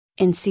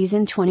In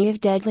Season 20 of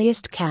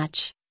Deadliest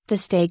Catch, the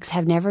stakes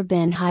have never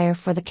been higher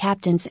for the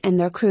captains and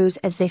their crews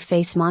as they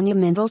face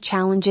monumental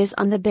challenges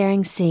on the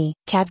Bering Sea.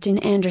 Captain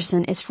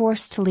Anderson is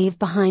forced to leave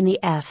behind the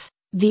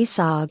F.V.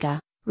 Saga,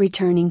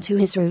 returning to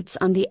his roots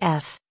on the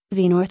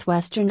F.V.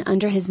 Northwestern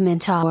under his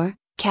mentor,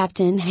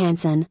 Captain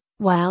Hansen,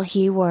 while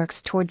he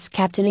works towards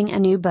captaining a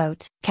new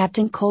boat.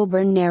 Captain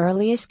Colburn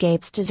narrowly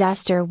escapes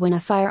disaster when a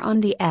fire on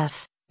the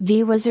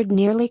F.V. Wizard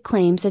nearly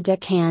claims a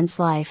deckhand's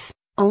life,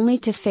 only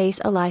to face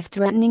a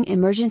life-threatening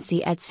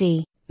emergency at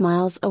sea,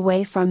 miles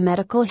away from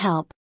medical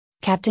help.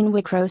 Captain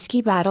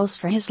Wichrowski battles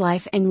for his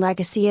life and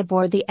legacy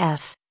aboard the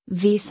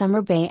F.V.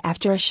 Summer Bay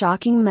after a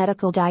shocking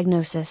medical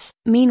diagnosis.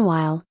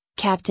 Meanwhile,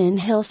 Captain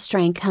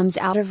Hillstrang comes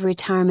out of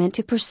retirement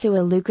to pursue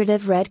a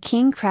lucrative red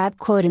king crab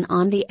quota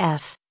on the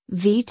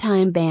F.V.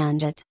 Time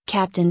Bandit.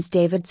 Captains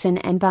Davidson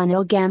and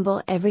Bunnell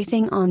gamble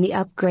everything on the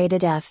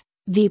upgraded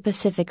F.V.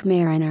 Pacific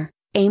Mariner,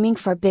 aiming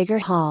for bigger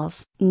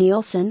hauls.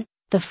 Nielsen,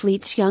 the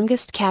fleet's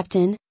youngest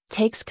captain,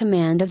 takes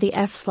command of the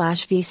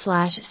F/V/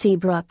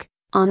 Seabrooke,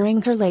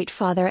 honoring her late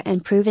father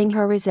and proving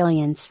her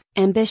resilience.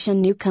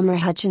 Ambition newcomer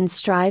Hutchins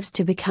strives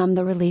to become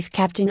the relief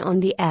captain on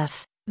the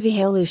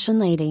F.V. Aleutian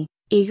Lady,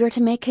 eager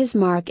to make his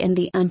mark in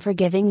the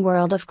unforgiving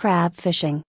world of crab fishing.